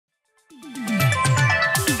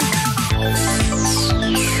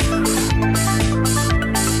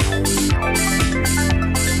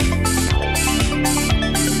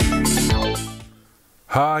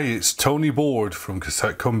Hi, it's Tony Board from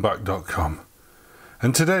CassetteComeback.com,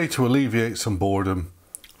 and today, to alleviate some boredom,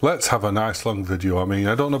 let's have a nice long video. I mean,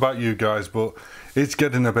 I don't know about you guys, but it's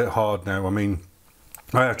getting a bit hard now. I mean,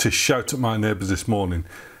 I had to shout at my neighbours this morning.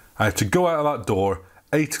 I had to go out of that door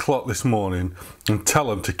 8 o'clock this morning and tell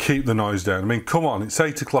them to keep the noise down. I mean, come on, it's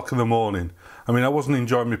 8 o'clock in the morning. I mean, I wasn't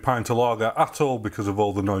enjoying my pint of lager at all because of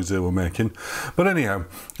all the noise they were making. But anyhow,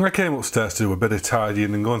 I came upstairs to do a bit of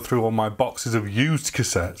tidying and going through all my boxes of used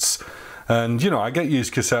cassettes. And, you know, I get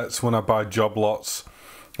used cassettes when I buy job lots.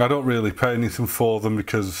 I don't really pay anything for them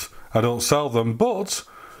because I don't sell them. But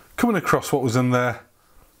coming across what was in there,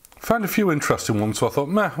 found a few interesting ones. So I thought,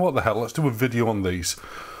 meh, what the hell, let's do a video on these.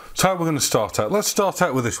 So how we're going to start out? Let's start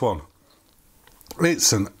out with this one.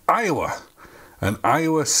 It's an Aiwa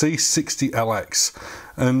C60LX,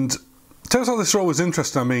 and turns out this row was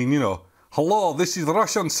interesting. I mean, you know, hello, this is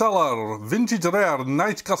Russian seller, vintage rare,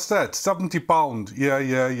 night cassette, £70.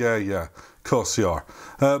 Yeah, of course you are.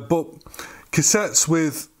 But cassettes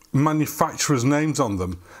with manufacturers' names on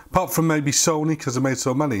them, apart from maybe Sony, because they made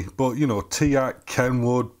so many, but, you know, Tiac,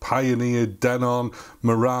 Kenwood, Pioneer, Denon,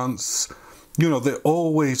 Marantz, you know, they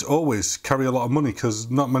always carry a lot of money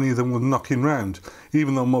because not many of them were knocking round,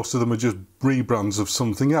 even though most of them are just rebrands of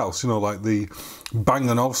something else. You know, like the Bang &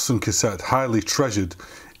 Olufsen cassette, highly treasured,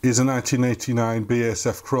 is a 1989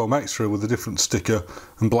 BASF Chrome Extra with a different sticker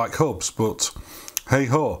and black hubs, but hey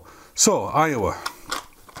ho. So, Aiwa.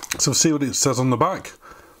 So see what it says on the back.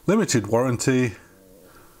 Limited warranty.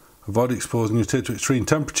 Avoid exposing your tape to extreme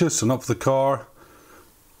temperatures, so not for the car.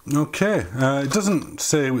 Okay, it doesn't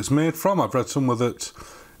say who it's made from. I've read somewhere that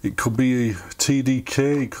it could be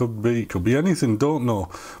TDK, it could be anything, don't know.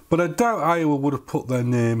 But I doubt Aiwa would have put their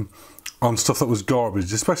name on stuff that was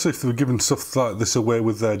garbage, especially if they were giving stuff like this away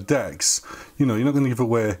with their decks. You know, you're not going to give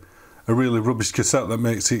away a really rubbish cassette that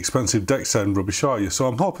makes the expensive deck sound rubbish, are you? So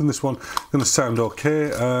I'm hoping this one's going to sound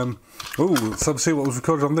okay. Oh, let's have a see what was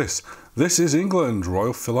recorded on this. This is England,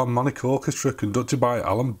 Royal Philharmonic Orchestra, conducted by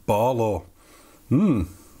Alan Barlow.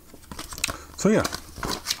 So yeah,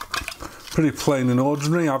 pretty plain and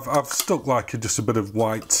ordinary. I've stuck like just a bit of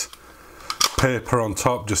white paper on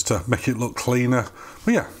top just to make it look cleaner.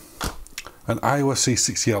 But yeah, an Aiwa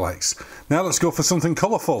C60LX. Now let's go for something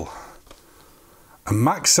colourful. A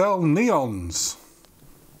Maxell Neonz.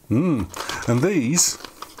 And these,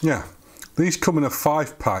 yeah, these come in a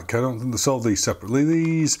 5-pack. I don't think they sold these separately.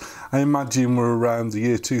 These, I imagine, were around the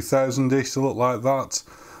year 2000-ish. They look like that.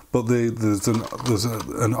 But there's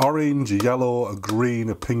an orange, a yellow, a green,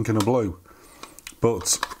 a pink and a blue.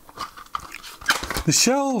 But the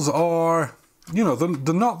shells are, you know,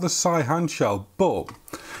 they're not the Saihan shell, but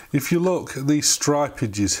if you look at these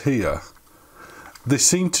stripages here, they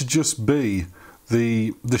seem to just be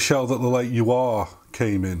the shell that the late Aiwa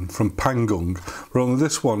came in from Pangung. But only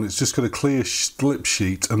this one, it's just got a clear slip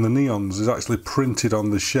sheet and the Neonz is actually printed on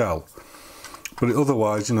the shell. But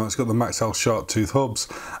otherwise, you know, it's got the Maxell sharp tooth hubs.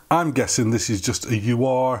 I'm guessing this is just a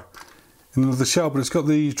UR in another shell, but it's got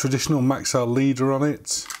the traditional Maxell leader on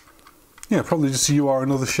it. Yeah, probably just a UR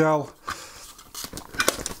another shell.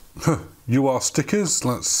 UR stickers.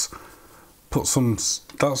 Let's put some.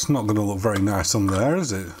 That's not going to look very nice on there,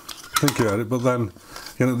 is it? Think about it. But then,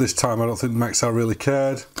 you know, at this time, I don't think Maxell really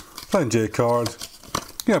cared. Plain J card.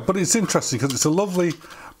 Yeah, but it's interesting because it's a lovely,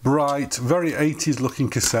 bright, very 80s looking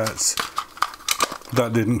cassette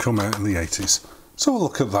that didn't come out in the 80s. So we'll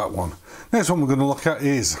look at that one. Next one we're going to look at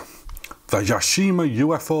is the Yashima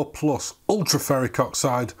UFO Plus Ultra Ferric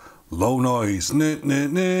Oxide Low Noise.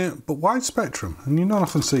 But wide spectrum, and you don't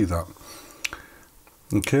often see that.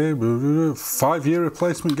 Okay, 5-year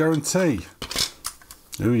replacement guarantee.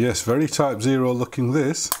 Oh yes, very Type 0 looking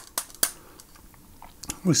this.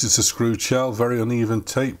 This is a screwed shell, very uneven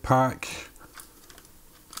tape pack.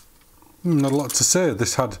 Not a lot to say.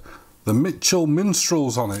 This had the Mitchell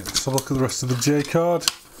Minstrels on it. Let's have a look at the rest of the J card.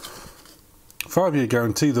 5-year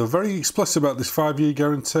guarantee. They were very explicit about this 5-year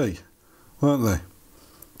guarantee, weren't they?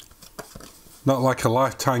 Not like a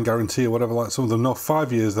lifetime guarantee or whatever like some of them. No,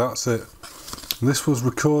 5 years, that's it. And this was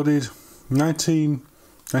recorded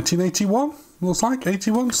 1981, looks like,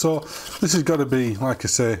 81. So this has got to be, like I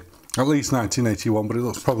say, at least 1981, but it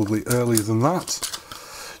looks probably earlier than that.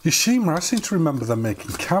 Yashima, I seem to remember them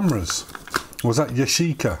making cameras. Or was that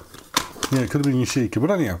Yashika? Yeah, it could have been Yashika, but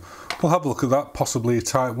anyhow, we'll have a look at that, possibly a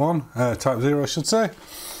Type 0 I should say.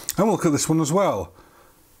 And we'll look at this one as well.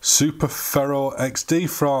 Super Ferro XD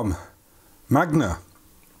from Magna.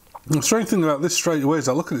 The strange thing about this straight away is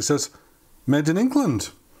I look at it, it says made in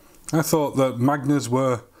England. I thought that Magnas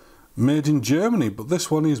were made in Germany, but this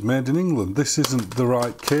one is made in England. This isn't the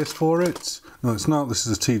right case for it. No, it's not. This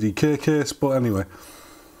is a TDK case, but anyway.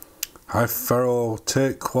 high ferro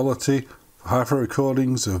tape quality, high ferro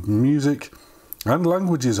recordings of music and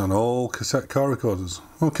languages on all cassette car recorders.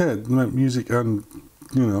 Okay, music and,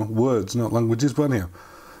 you know, words, not languages, but anyhow.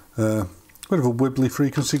 Bit of a wibbly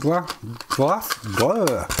frequency graph.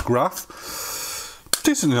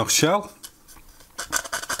 Decent enough shell.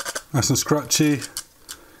 Nice and scratchy.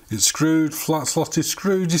 It's screwed, flat slotted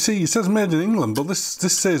screwed. You see, it says made in England, but this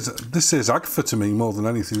says Agfa to me more than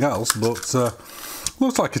anything else. But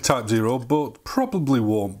looks like a Type 0, but probably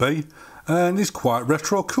won't be. And it's quite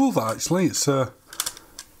retro cool, that actually. It's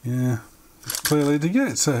yeah, clearly, yeah,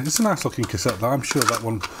 it's a nice looking cassette. That I'm sure that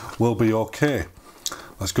one will be okay.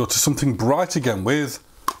 Let's go to something bright again with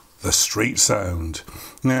the Street Sound.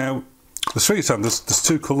 Now, the Street Sound, there's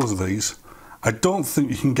two colours of these. I don't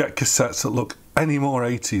think you can get cassettes that look any more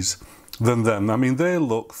 80s than them. I mean, they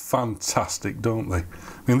look fantastic, don't they? I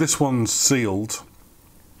mean, this one's sealed,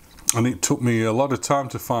 and it took me a lot of time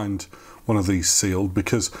to find one of these sealed,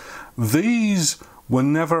 because these were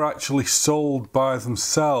never actually sold by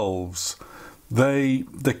themselves. They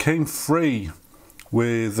came free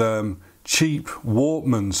with cheap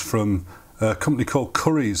Walkmans from a company called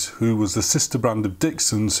Curry's, who was the sister brand of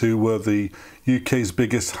Dixon's, who were the UK's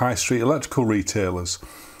biggest high street electrical retailers.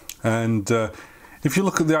 And if you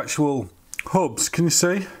look at the actual hubs, can you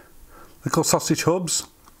see? They're called sausage hubs.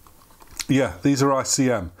 Yeah, these are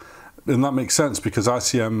ICM. And that makes sense, because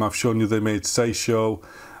ICM, I've shown you, they made Say Show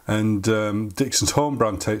and Dixon's home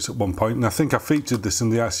brand tapes at one point. And I think I featured this in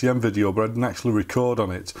the ICM video, but I didn't actually record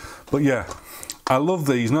on it. But yeah, I love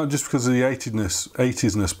these, not just because of the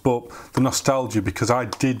 80s-ness, but the nostalgia, because I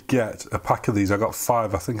did get a pack of these. I got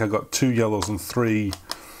 5. I think I got 2 yellows and 3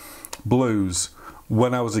 blues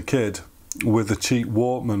when I was a kid with a cheap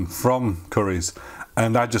Walkman from Curry's,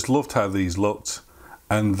 and I just loved how these looked.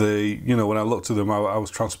 And they, you know, when I looked at them, I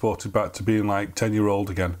was transported back to being like 10-year-old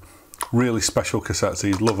again. Really special cassettes,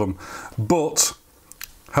 these, love them. But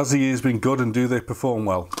has the years been good, and do they perform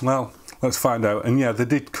well? Well, let's find out. And yeah, they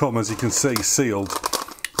did come, as you can see, sealed.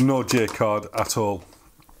 No J card at all.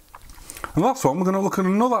 And last one, we're going to look at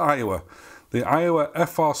another Aiwa. The Aiwa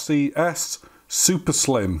FRC-S Super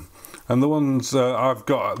Slim. And the ones I've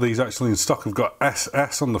got, these actually in stock, have got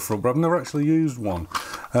SS on the front, but I've never actually used one.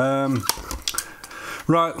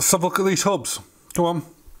 Right, let's have a look at these hubs. Come on.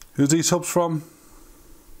 Who's these hubs from?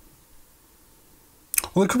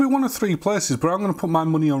 Well, it could be one of 3 places, but I'm going to put my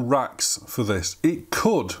money on Racks for this. It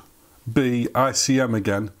could be ICM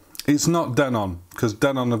again. It's not Denon, because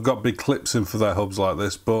Denon have got big clips in for their hubs like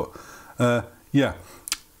this, but yeah,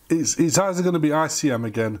 it's either going to be ICM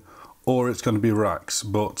again or it's going to be Racks.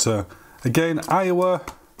 But again, Aiwa,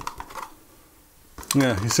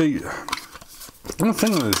 yeah, you see, I'm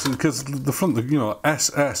thinking of this because the front, you know,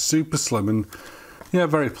 SS Super Slim, and yeah,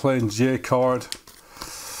 very plain J card.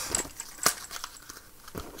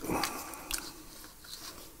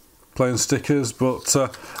 Plain stickers, but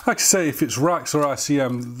like I say, if it's Racks or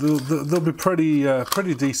ICM, there'll be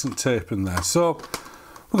pretty decent tape in there. So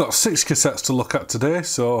we've got 6 cassettes to look at today,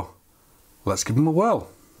 so let's give them a whirl.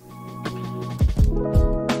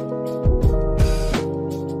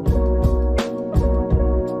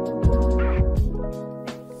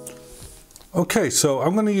 Okay, so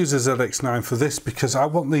I'm going to use a ZX9 for this because I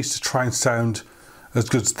want these to try and sound as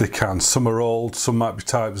good as they can. Some are old, some might be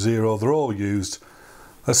Type 0, they're all used.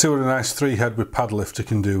 Let's see what a nice 3-head with pad lifter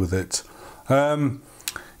can do with it. You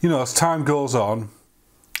know, as time goes on,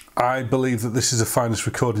 I believe that this is the finest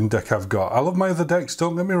recording deck I've got. I love my other decks,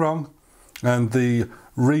 don't get me wrong, and the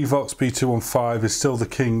Revox B215 is still the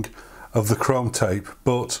king of the chrome tape,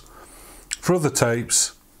 but for other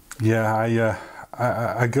tapes, yeah,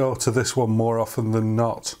 I go to this one more often than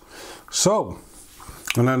not. So,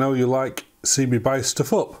 and I know you like see me buy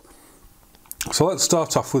stuff up. So let's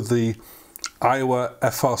start off with the Aiwa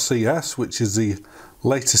FRC-S, which is the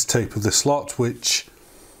latest tape of this lot, which,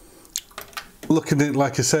 looking at it,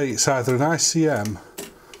 like I say, it's either an ICM,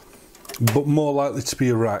 but more likely to be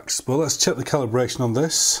a Racks. But let's check the calibration on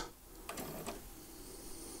this.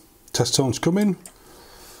 Test tones coming.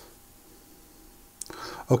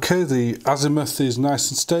 Okay, the azimuth is nice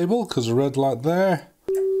and stable because the red light there.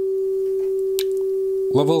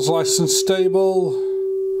 Levels nice and stable.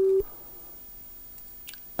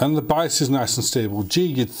 And the bias is nice and stable. Gee,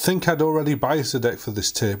 you'd think I'd already biased a deck for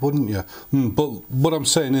this tape, wouldn't you? But what I'm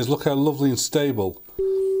saying is, look how lovely and stable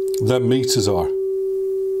them meters are.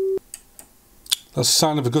 That's a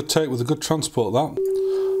sign of a good tape with a good transport, that.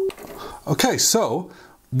 Okay, so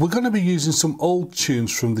we're going to be using some old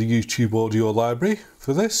tunes from the YouTube audio library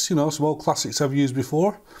for this. You know, some old classics I've used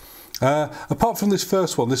before. Apart from this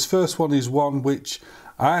first one is one which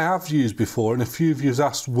I have used before, and a few of you have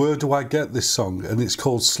asked, where do I get this song? And it's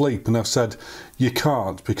called Sleep, and I've said, you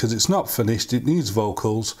can't, because it's not finished, it needs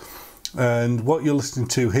vocals, and what you're listening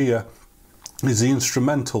to here is the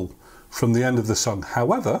instrumental from the end of the song.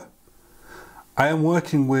 However, I am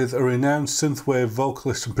working with a renowned synthwave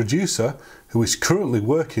vocalist and producer who is currently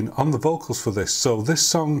working on the vocals for this, so this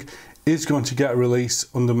song is going to get a release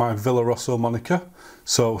under my Villa Rosso moniker,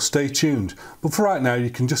 so stay tuned. But for right now, you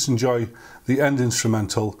can just enjoy the end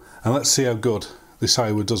instrumental, and let's see how good this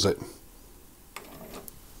Aiwa does it.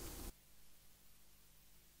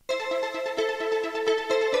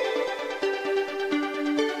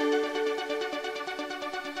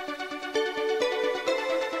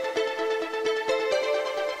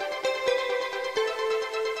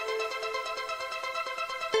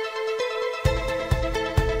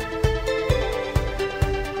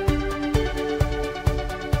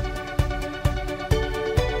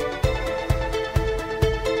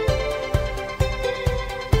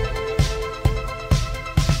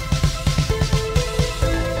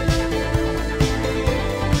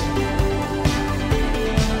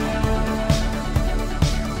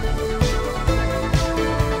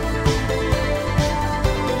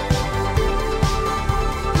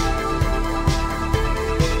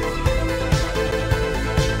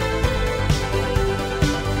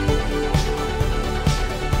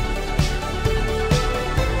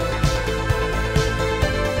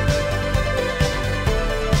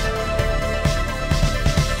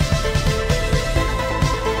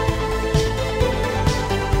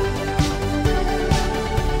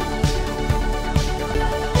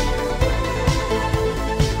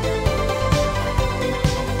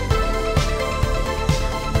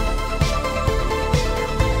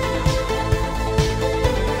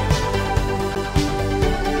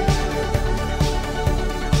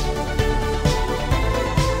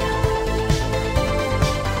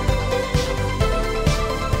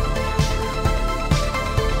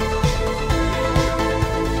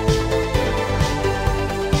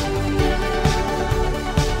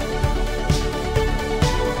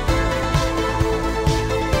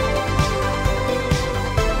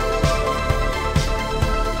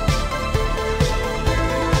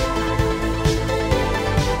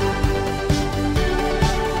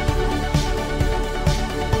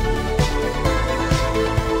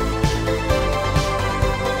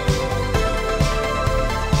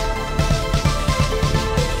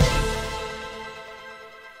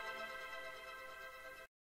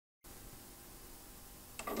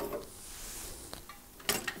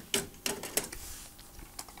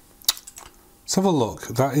 Let's have a look.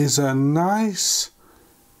 That is a nice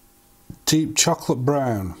deep chocolate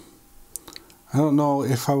brown. I don't know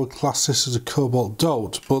if I would class this as a cobalt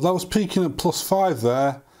doped, but that was peaking at +5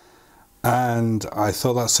 there, and I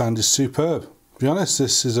thought that sounded superb. To be honest,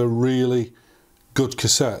 this is a really good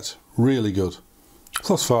cassette, really good.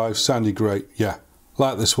 +5, sounded great, yeah,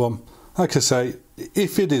 like this one. Like I say,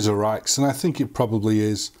 if it is a Rax, and I think it probably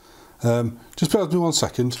is, just bear with me 1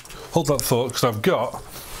 second, hold that thought, because I've got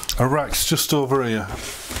a Rax just over here.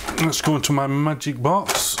 Let's go into my magic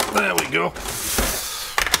box, there we go.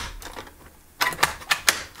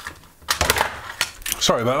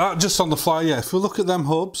 Sorry about that, just on the fly, yeah, if we look at them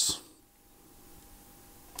hubs,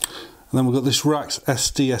 and then we've got this Rax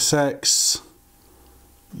SDSX,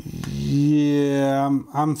 yeah,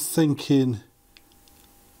 I'm thinking,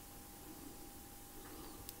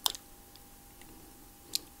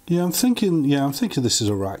 I'm thinking this is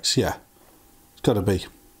a Rax, yeah, it's got to be.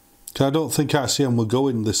 I don't think RCM will go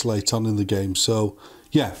in this late on in the game, so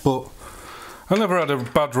yeah, but I never had a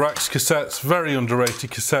bad Rax cassettes, very underrated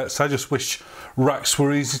cassettes. I just wish Rax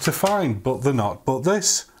were easy to find, but they're not. But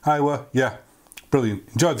this, Aiwa, yeah, brilliant.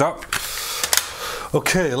 Enjoyed that.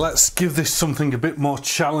 Okay, let's give this something a bit more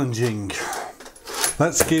challenging.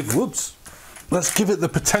 Let's give it the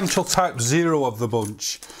potential Type 0 of the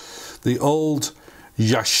bunch. The old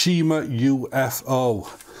Yashima UFO.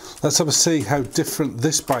 Let's have a see how different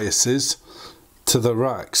this bias is to the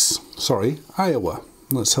Rax. Sorry, Aiwa.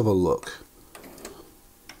 Let's have a look.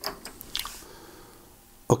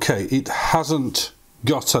 Okay, it hasn't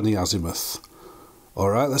got any azimuth.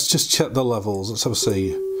 Alright, let's just check the levels. Let's have a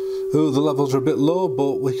see. Oh, the levels are a bit low,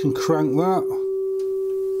 but we can crank that.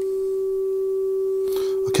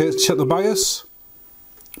 Okay, let's check the bias.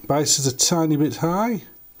 Bias is a tiny bit high,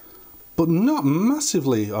 but not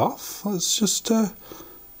massively off. Let's just turn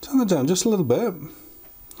that down just a little bit.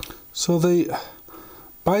 So the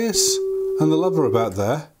bias and the level are about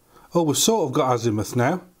there. Oh, we've sort of got azimuth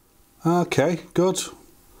now. Okay, good.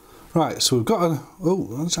 Right, so we've got a...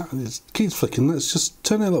 Oh, it keeps flicking. Let's just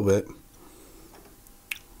turn it a little bit.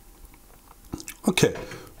 Okay,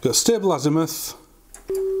 we've got stable azimuth,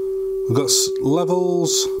 we've got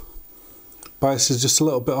levels, bias is just a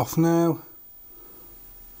little bit off now,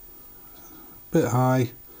 bit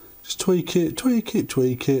high, just tweak it, tweak it,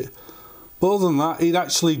 tweak it. But other than that, it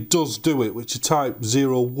actually does do it, which a Type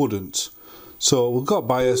 0 wouldn't. So we've got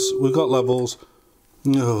bias, we've got levels.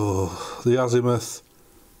 Oh, the azimuth.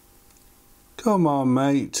 Come on,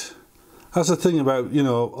 mate. That's the thing about, you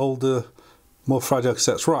know, older, more fragile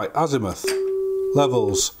cassettes. Right, azimuth,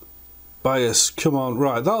 levels, bias, come on.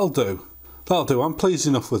 Right, that'll do. That'll do. I'm pleased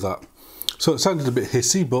enough with that. So it sounded a bit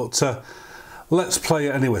hissy, but let's play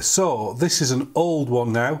it anyway. So this is an old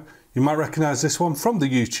one now. You might recognise this one from the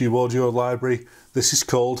YouTube audio library. This is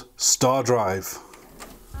called Star Drive.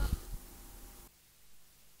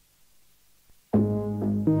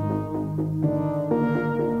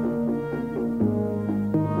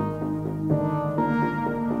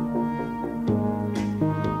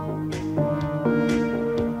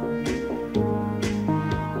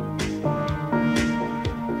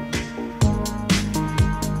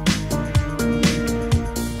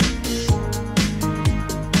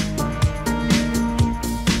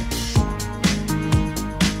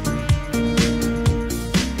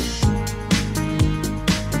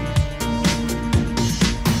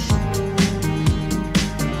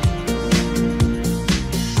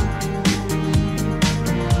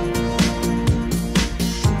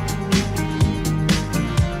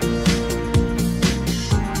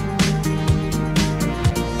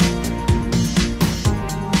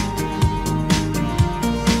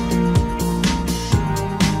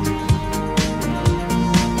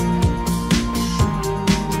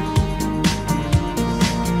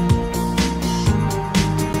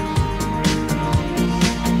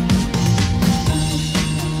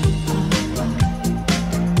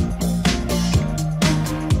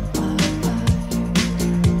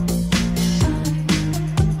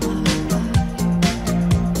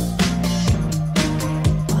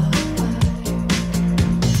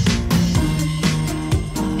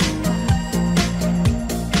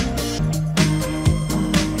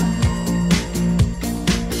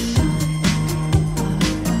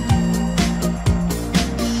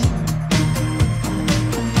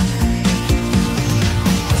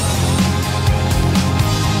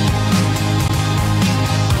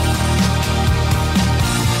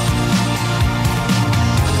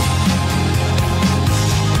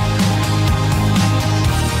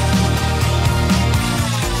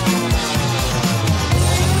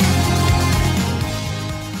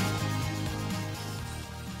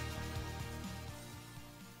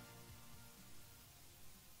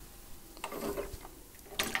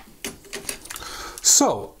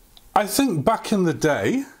 So, I think back in the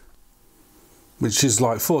day, which is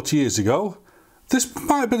like 40 years ago, this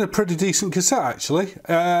might have been a pretty decent cassette actually.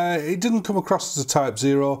 It didn't come across as a Type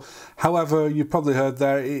 0, however, you probably heard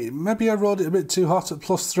there, maybe I rode it a bit too hot at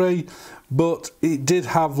 +3, but it did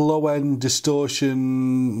have low-end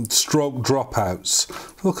distortion stroke dropouts.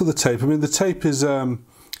 Look at the tape. I mean, the tape is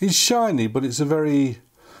it's shiny, but it's a very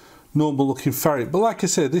normal looking ferrite. But like I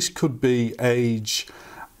said, this could be age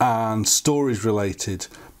and storage related,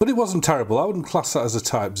 but it wasn't terrible. I wouldn't class that as a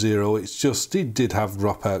Type 0. It's just, it did have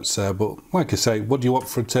dropouts there, but like I say, what do you want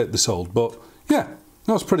for a tape this old? But yeah,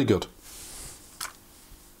 that was pretty good.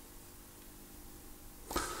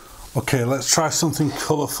 Okay, let's try something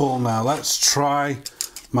colourful now. Let's try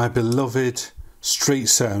my beloved Street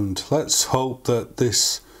Sound. Let's hope that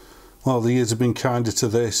this, well, the years have been kinder to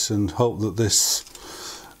this, and hope that this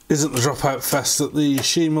isn't the dropout fest that the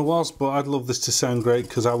Yashima was, but I'd love this to sound great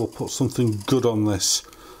because I will put something good on this,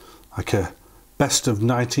 like a best of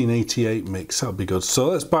 1988 mix. That'd be good. So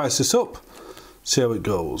let's bias this up, see how it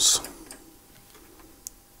goes.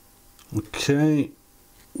 Okay,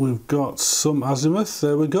 we've got some azimuth.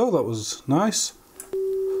 There we go. That was nice.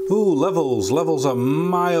 Ooh, levels. Levels are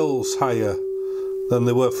miles higher than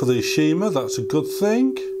they were for the Yashima. That's a good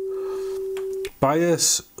thing.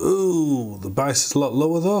 Bias, ooh, the bias is a lot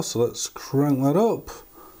lower though, so let's crank that up.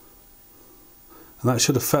 And that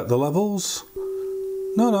should affect the levels.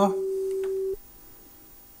 No.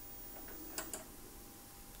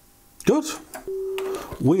 Good.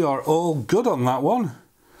 We are all good on that one.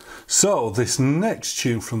 So this next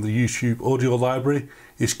tune from the YouTube audio library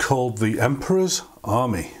is called The Emperor's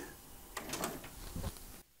Army.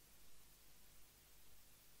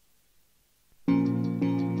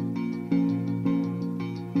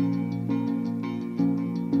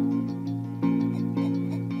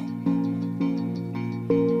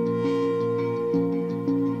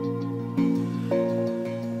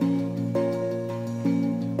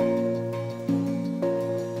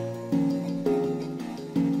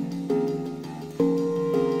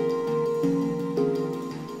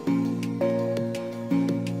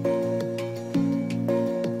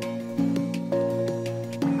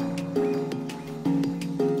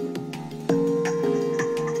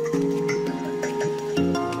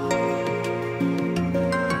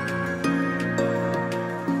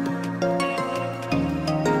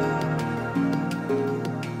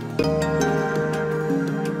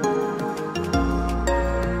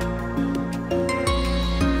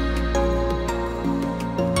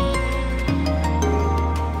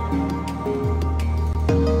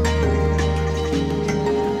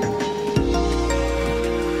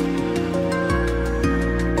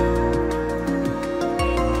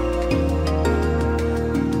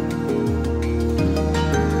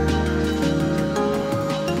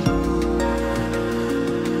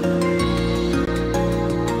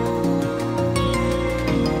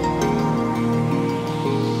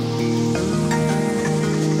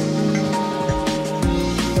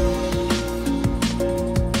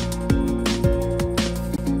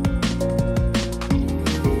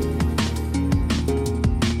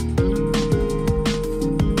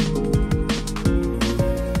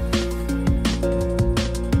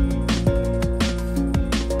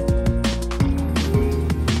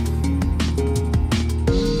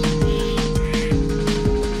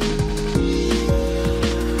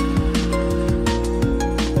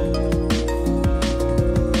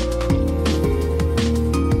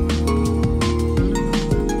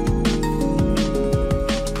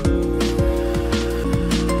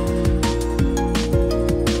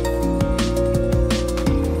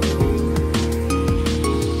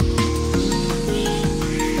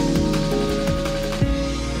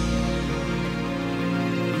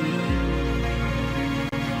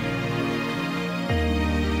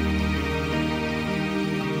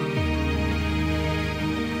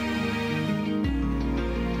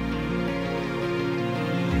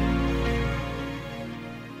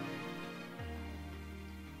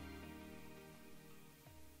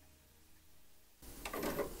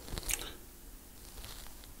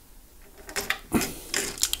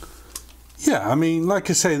 yeah, I mean, like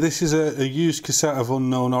I say, this is a used cassette of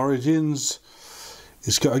unknown origins.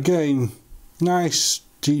 It's got, again, nice,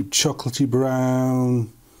 deep chocolatey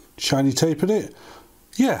brown, shiny tape in it.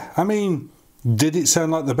 Yeah, I mean, did it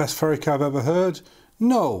sound like the best Ferric I've ever heard?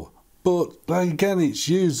 No, but again, it's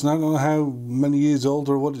used, and I don't know how many years old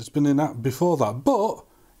or what it's been in at before that, but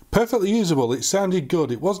perfectly usable. It sounded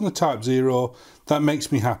good. It wasn't a Type 0. That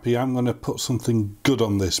makes me happy. I'm going to put something good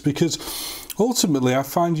on this, because ultimately I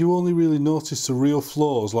find you only really notice the real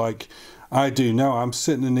flaws like I do now. I'm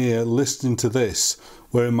sitting in here listening to this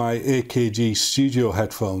wearing my AKG studio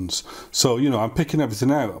headphones. So, you know, I'm picking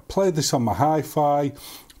everything out. I played this on my hi-fi,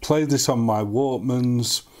 played this on my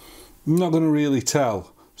Walkmans. I'm not going to really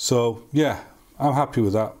tell. So, yeah, I'm happy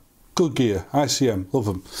with that. Good gear. ICM. Love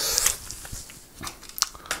them.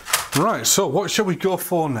 Right, so what shall we go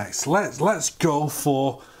for next? Let's go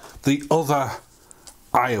for the other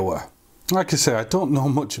Aiwa. Like I say, I don't know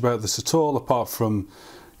much about this at all, apart from,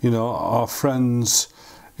 you know, our friends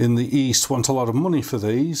in the East want a lot of money for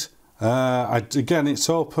these. Again, it's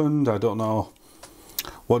opened. I don't know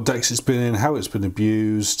what decks it's been in, how it's been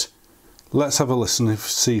abused. Let's have a listen and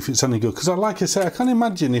see if it's any good. Because like I say, I can't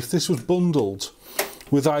imagine if this was bundled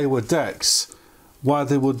with Aiwa decks, why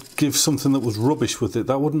they would give something that was rubbish with it.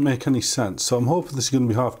 That wouldn't make any sense. So I'm hoping this is going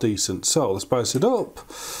to be half decent. So let's spice it up.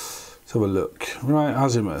 Let's have a look. Right,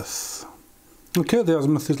 azimuth. Okay, the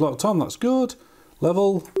azimuth is locked on. That's good.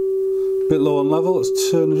 Level. Bit low on level.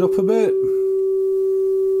 Let's turn it up a bit.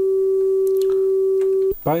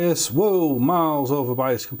 Bias. Whoa, miles over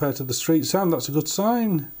bias compared to the street sound. That's a good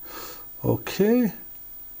sign. Okay.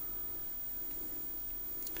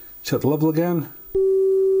 Check the level again.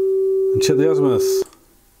 And check the azimuth.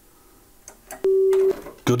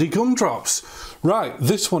 Goody gumdrops. Right,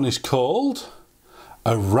 this one is called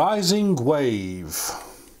A Rising Wave.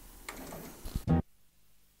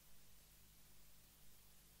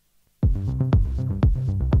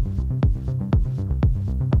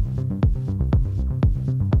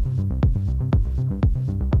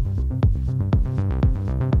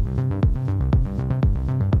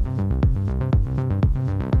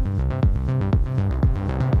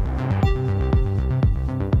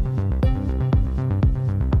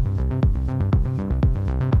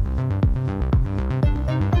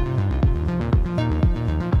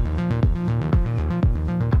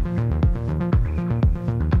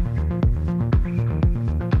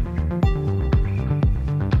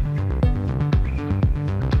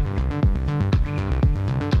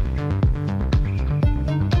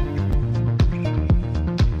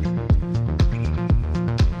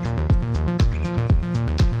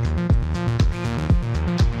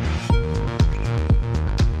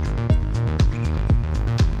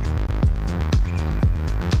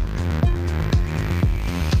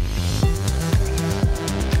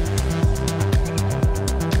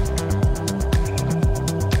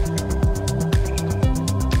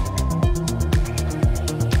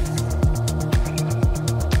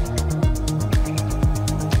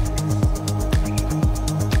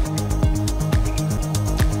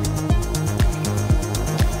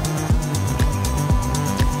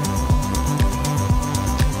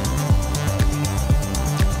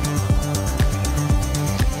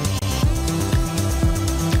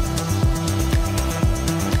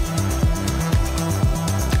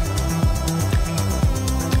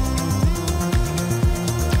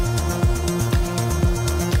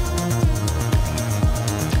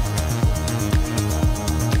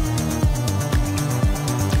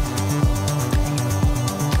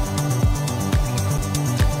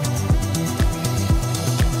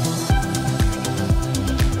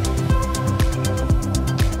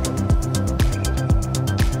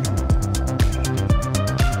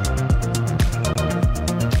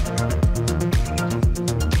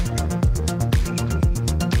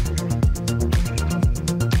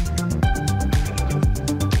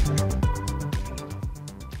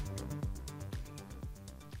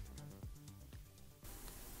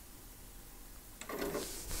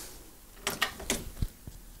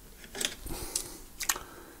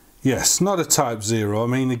 Yes, not a Type 0. I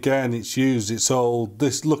mean, again, it's used, it's old.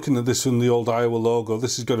 This, looking at this from the old Aiwa logo,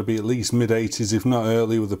 this has got to be at least mid-80s, if not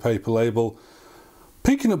early, with the paper label.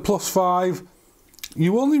 Peaking at +5,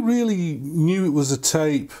 you only really knew it was a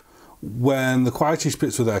tape when the quietish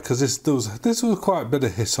bits were there, because there was quite a bit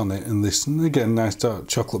of hiss on it, and this, and again, nice dark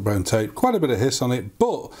chocolate brown tape, quite a bit of hiss on it,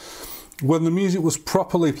 but when the music was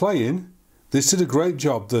properly playing, this did a great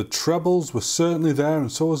job. The trebles were certainly there,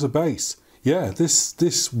 and so was the bass. Yeah,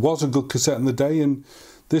 this was a good cassette in the day, and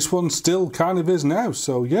this one still kind of is now.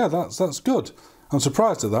 So yeah, that's good. I'm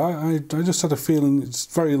surprised at that. I just had a feeling it's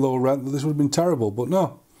very low rent that this would have been terrible, but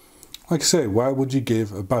no, like I say, why would you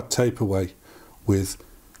give a bad tape away with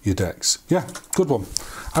your decks? Yeah, good one.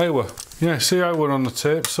 Aiwa. Yeah, see Aiwa on the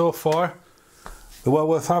tape so far. They're well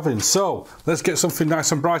worth having. So, let's get something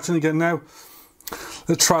nice and bright in again now.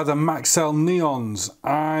 Let's try the Maxell Neonz.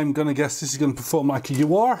 I'm going to guess this is going to perform like a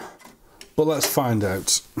UR, but let's find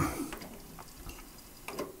out.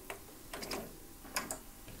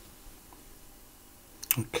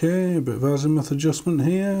 Okay, a bit of azimuth adjustment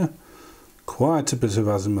here. Quite a bit of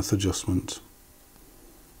azimuth adjustment.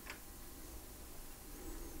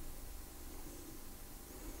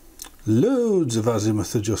 Loads of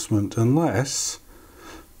azimuth adjustment, unless...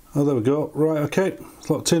 Oh, there we go. Right, okay. It's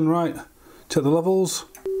locked in, right. Check the levels.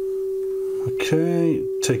 Okay,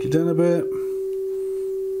 take it down a bit.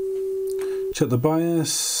 Check the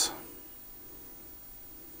bias.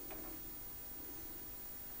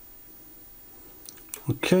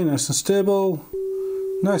 Okay, nice and stable.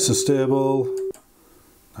 Nice and stable.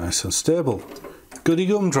 Nice and stable. Goody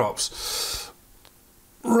gumdrops.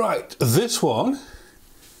 Right, this one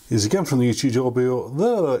is again from the YouTube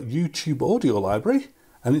audio library,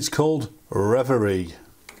 and it's called Reverie.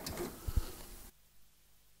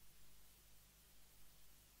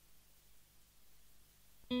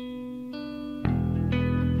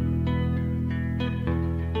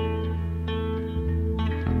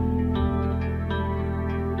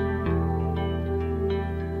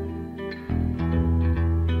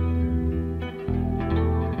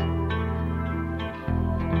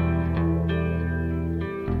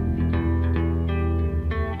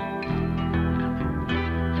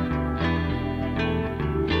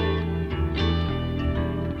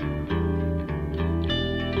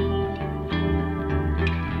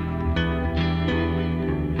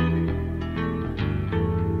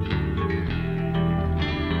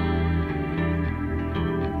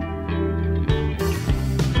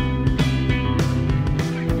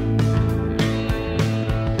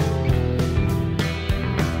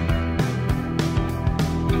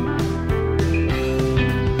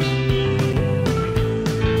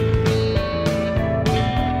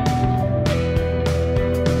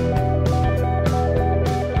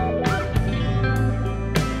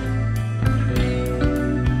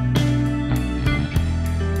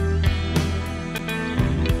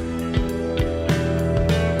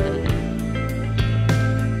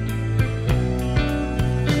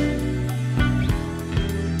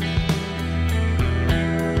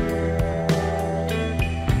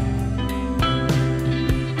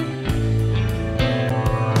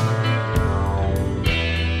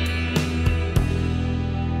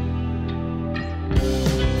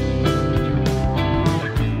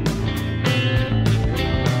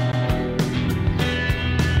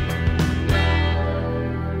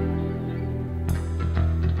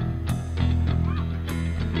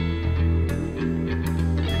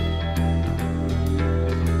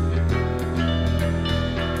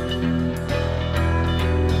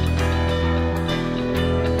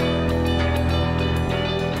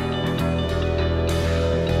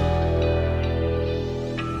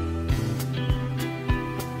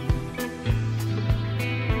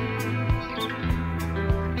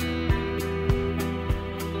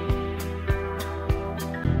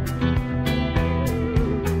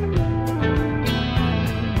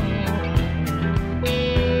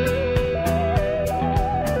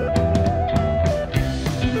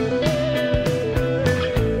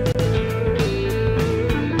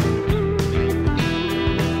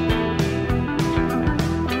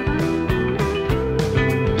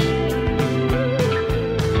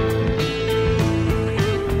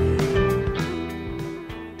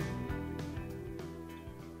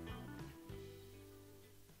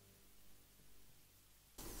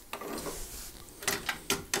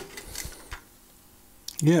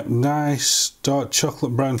 Yep, nice dark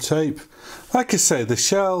chocolate brown tape. Like I say, the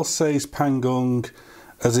shell says Pangung,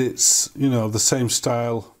 as it's, you know, the same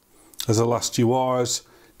style as the last URs.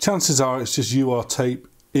 Chances are it's just UR tape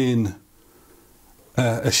in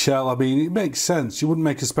a shell. I mean, it makes sense. You wouldn't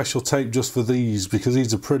make a special tape just for these, because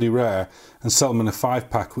these are pretty rare, and sell them in a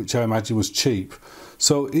 5-pack, which I imagine was cheap.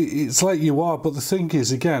 So it's like UR, but the thing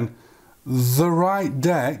is, again, the right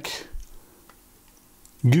deck,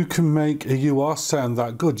 you can make a UR sound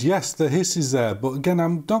that good. Yes, the hiss is there, but again,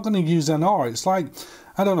 I'm not going to use NR. It's like,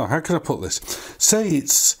 I don't know, how can I put this? Say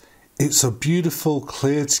it's a beautiful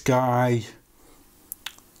cleared sky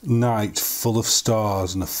night full of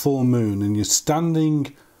stars and a full moon, and you're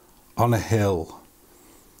standing on a hill.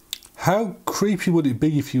 How creepy would it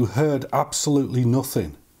be if you heard absolutely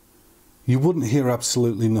nothing? You wouldn't hear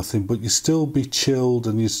absolutely nothing, but you'd still be chilled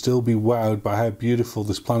and you'd still be wowed by how beautiful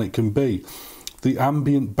this planet can be. the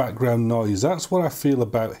ambient background noise. That's what I feel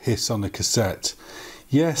about hiss on a cassette.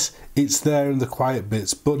 Yes, it's there in the quiet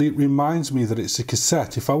bits, but it reminds me that it's a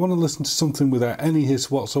cassette. If I want to listen to something without any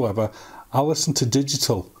hiss whatsoever, I'll listen to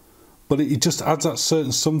digital. But it just adds that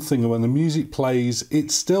certain something, and when the music plays,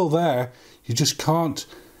 it's still there. You just can't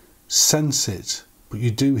sense it, but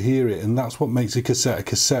you do hear it, and that's what makes a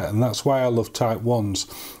cassette, and that's why I love Type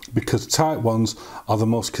 1s, because Type 1s are the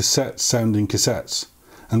most cassette sounding cassettes.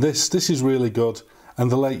 And this is really good,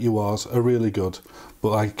 and the late URs are really good.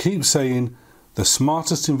 But I keep saying, the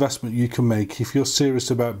smartest investment you can make if you're serious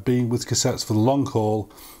about being with cassettes for the long haul,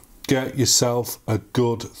 get yourself a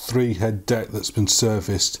good 3-head deck that's been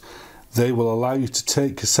serviced. They will allow you to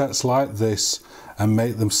take cassettes like this and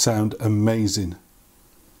make them sound amazing.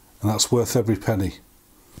 And that's worth every penny.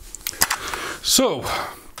 So,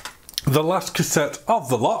 the last cassette of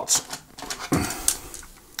the lot.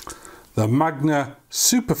 The Magna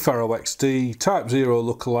Super Ferro XD Type 0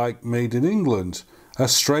 lookalike made in England. A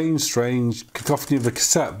strange cacophony of a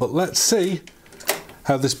cassette, but let's see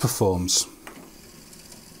how this performs.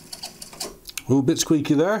 Ooh, a bit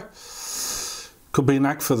squeaky there. Could be an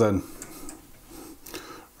Agfa then.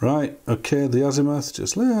 Right, okay, the azimuth,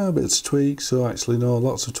 just a little bit of tweaks. Oh, actually, no,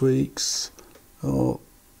 lots of tweaks. Oh,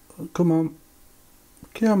 come on.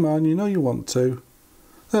 Come on, you know you want to.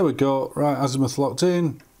 There we go. Right, azimuth locked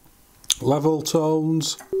in. Level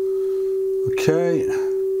tones. Okay.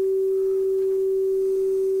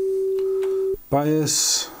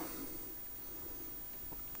 Bias.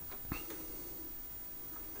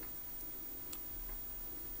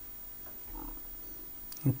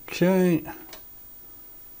 Okay.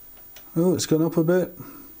 Oh, it's gone up a bit.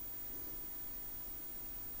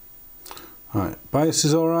 Right, bias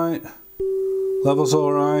is alright. Level's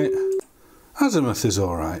alright. Azimuth is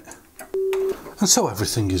alright. And so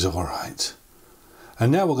everything is alright.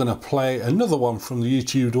 And now we're going to play another one from the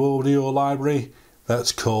YouTube audio library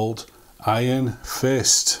that's called Iron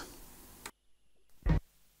Fist.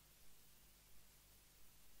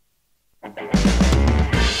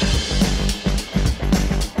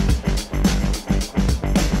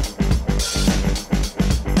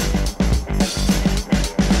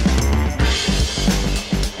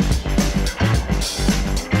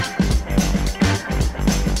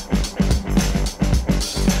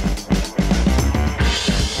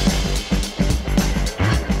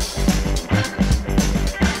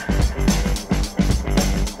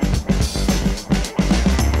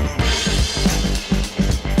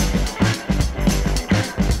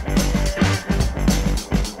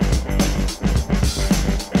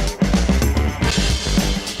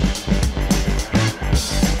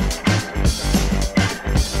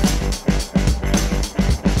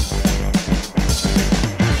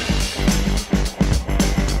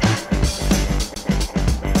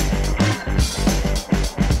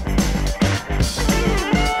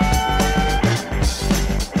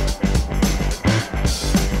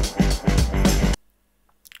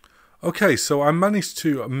 Okay, so I managed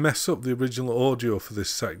to mess up the original audio for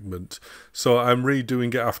this segment, so I'm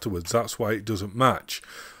redoing it afterwards. That's why it doesn't match.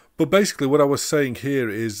 But basically what I was saying here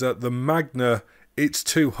is that the Magna, it's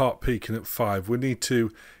too hot peaking at 5. We need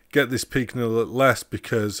to get this peaking a little less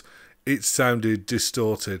because it sounded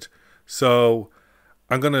distorted. So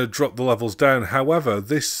I'm going to drop the levels down. However,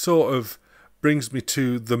 this sort of brings me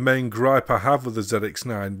to the main gripe I have with the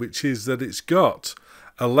ZX9, which is that it's got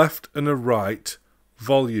a left and a right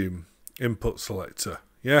volume input selector,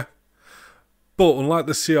 yeah? But unlike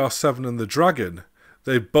the CR7 and the Dragon,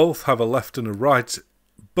 they both have a left and a right,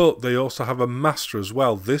 but they also have a master as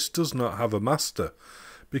well. This does not have a master,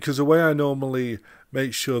 because the way I normally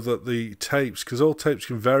make sure that the tapes, because all tapes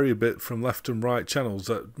can vary a bit from left and right channels,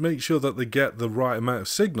 that make sure that they get the right amount of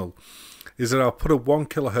signal, is that I'll put a 1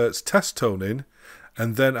 kilohertz test tone in,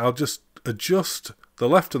 and then I'll just adjust the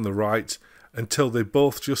left and the right until they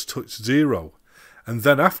both just touch 0. And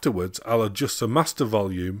then afterwards, I'll adjust the master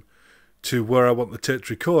volume to where I want the tape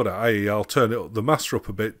to record at, i.e. I'll turn the master up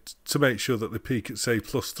a bit to make sure that they peak at, say,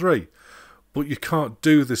 +3. But you can't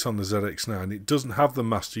do this on the ZX9. It doesn't have the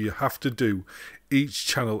master. You have to do each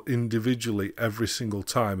channel individually every single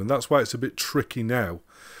time. And that's why it's a bit tricky now,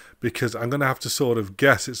 because I'm going to have to sort of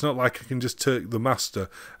guess. It's not like I can just take the master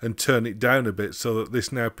and turn it down a bit so that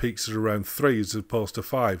this now peaks at around 3 as opposed to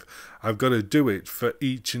 5. I've got to do it for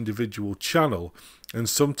each individual channel, and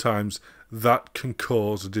sometimes that can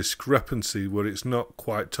cause a discrepancy where it's not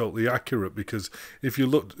quite totally accurate, because if you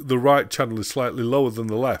look, the right channel is slightly lower than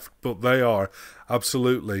the left, but they are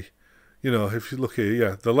absolutely, you know, if you look here,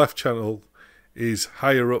 yeah, the left channel is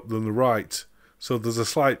higher up than the right, so there's a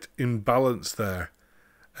slight imbalance there.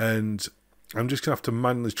 And I'm just going to have to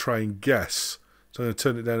manually try and guess So I'm going to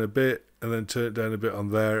turn it down a bit and then turn it down a bit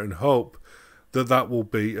on there and hope that that will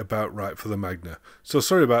be about right for the Magna. So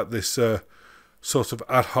sorry about this sort of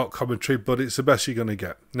ad hoc commentary, but it's the best you're going to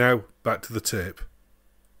get. Now, back to the tape.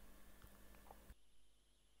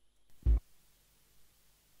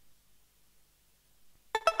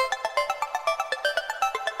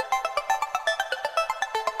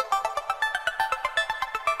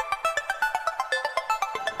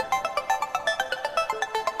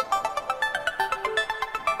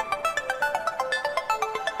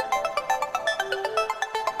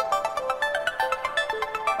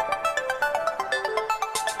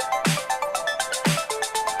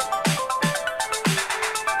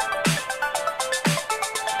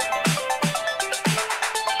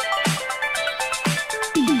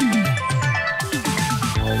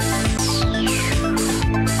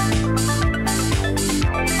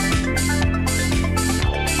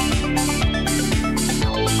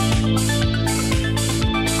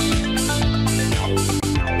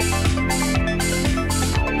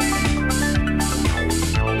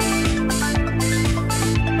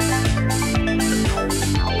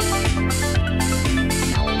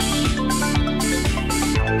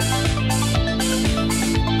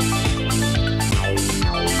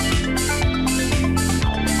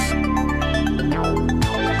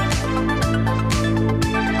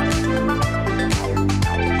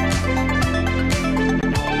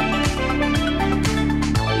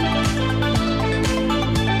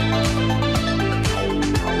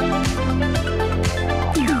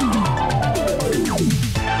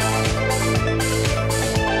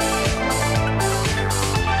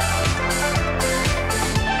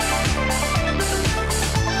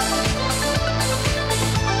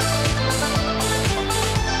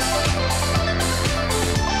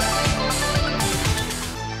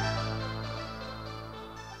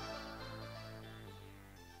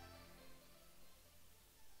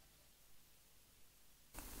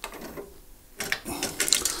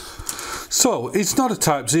 So it's not a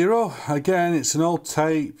Type 0. Again, it's an old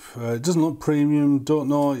tape. It doesn't look premium. Don't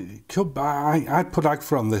know. It could, I'd put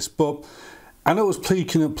Agfa on this, but I know it was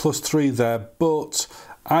peaking at +3 there, but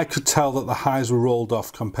I could tell that the highs were rolled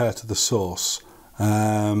off compared to the source.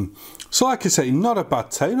 So like I say, not a bad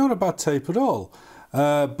tape at all.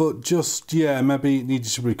 But just, yeah, maybe it needed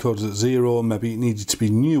to be recorded at 0, maybe it needed to be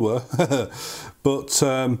newer. But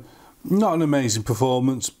not an amazing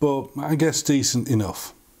performance, but I guess decent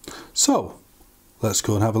enough. So, let's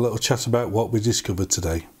go and have a little chat about what we discovered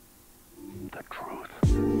today. The truth.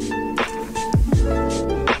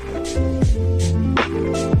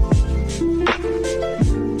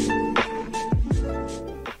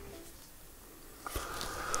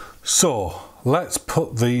 So, let's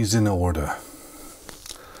put these in order.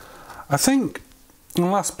 I think in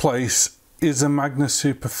last place is a Magna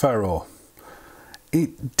Super Ferro.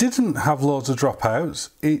 It didn't have loads of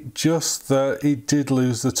dropouts, it just that it did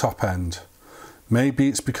lose the top end. Maybe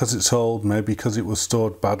it's because it's old, maybe because it was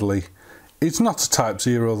stored badly. It's not a Type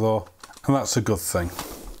 0 though, and that's a good thing.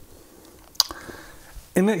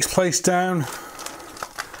 In next place down,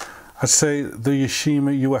 I'd say the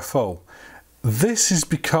Yashima UFO. This is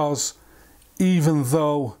because even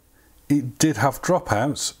though it did have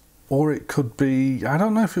dropouts, or it could be, I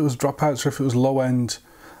don't know if it was dropouts or if it was low end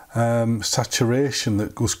saturation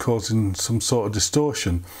that was causing some sort of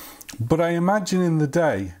distortion, but I imagine in the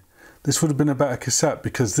day this would have been a better cassette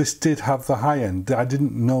because this did have the high end. I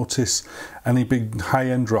didn't notice any big high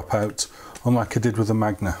end dropout unlike I did with the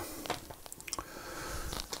Magna.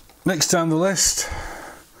 Next down the list,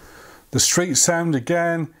 the street sound.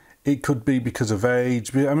 Again, it could be because of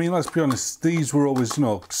age. I mean, let's be honest, these were always, you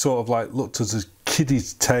know, sort of like looked as kiddie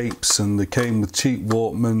tapes, and they came with cheap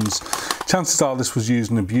Walkmans. Chances are this was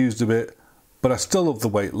used and abused a bit, but I still love the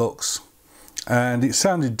way it looks. And it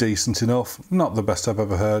sounded decent enough, not the best I've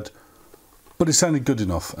ever heard, but it sounded good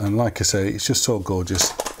enough. And like I say, it's just so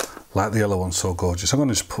gorgeous, like the yellow one's so gorgeous. I'm going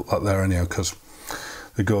to just put that there anyhow because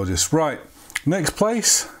they're gorgeous. Right, next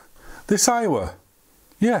place, this Aiwa.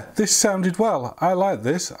 Yeah, this sounded well. I like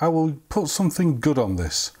this. I will put something good on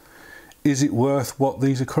this. Is it worth what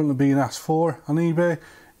these are currently being asked for on eBay?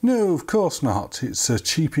 No, of course not. It's a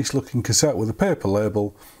cheapish looking cassette with a paper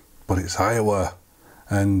label, but it's Aiwa,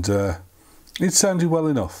 and it sounded well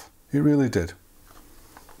enough. It really did.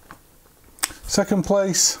 Second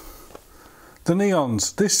place, the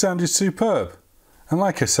Neonz. This sounded superb, and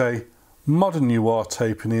like I say, modern noir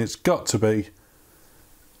taping. It's got to be.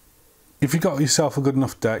 If you got yourself a good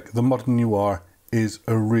enough deck, the modern noir is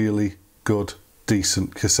a really good,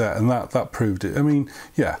 decent cassette, and that proved it. I mean,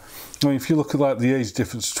 yeah. I mean, if you look at like the age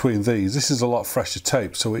difference between these, this is a lot fresher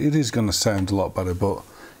tape, so it is going to sound a lot better. But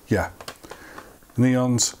yeah,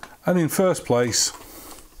 Neonz, and in first place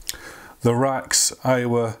the Rax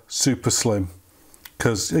Aiwa Super Slim,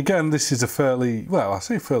 because again this is a fairly, well I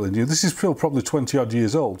say fairly new, this is still probably 20 odd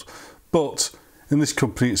years old, but in this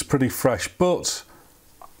company it's pretty fresh. But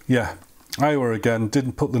yeah, Aiwa again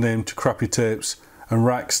didn't put the name to crappy tapes, and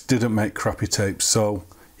Rax didn't make crappy tapes, so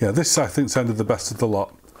yeah, this I think sounded the best of the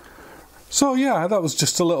lot. So yeah, that was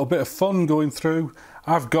just a little bit of fun going through.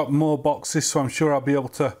 I've got more boxes, so I'm sure I'll be able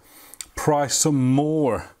to price some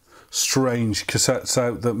more strange cassettes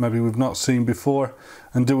out that maybe we've not seen before,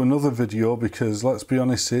 and do another video, because let's be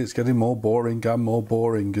honest, it's getting more boring and more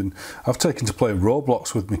boring. And I've taken to playing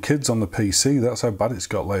Roblox with my kids on the PC, that's how bad it's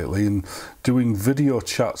got lately, and doing video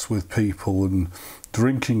chats with people and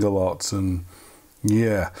drinking a lot, and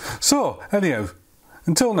yeah. So anyhow,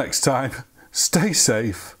 until next time, stay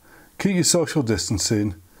safe, keep your social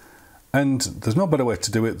distancing, and there's no better way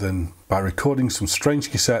to do it than by recording some strange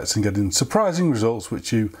cassettes and getting surprising results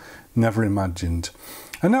which you never imagined.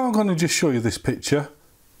 And now I'm going to just show you this picture.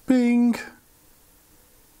 Bing!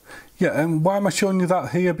 Yeah, and why am I showing you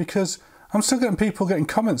that here? Because I'm still getting people getting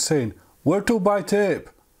comments saying, where to buy tape?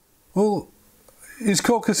 Well, it's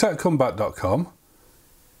called CassetteComeback.com.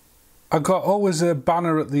 I got always a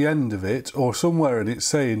banner at the end of it, or somewhere in it,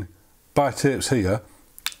 saying, buy tapes here.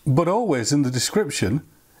 But always in the description,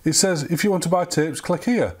 it says, if you want to buy tapes, click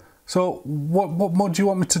here. So what more do you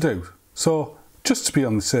want me to do? So just to be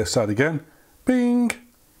on the safe side again, bing.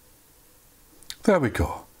 There we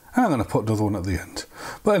go. And I'm going to put another one at the end.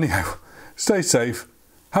 But anyhow, stay safe,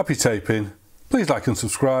 happy taping, please like and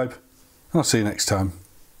subscribe, and I'll see you next time.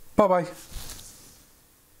 Bye bye.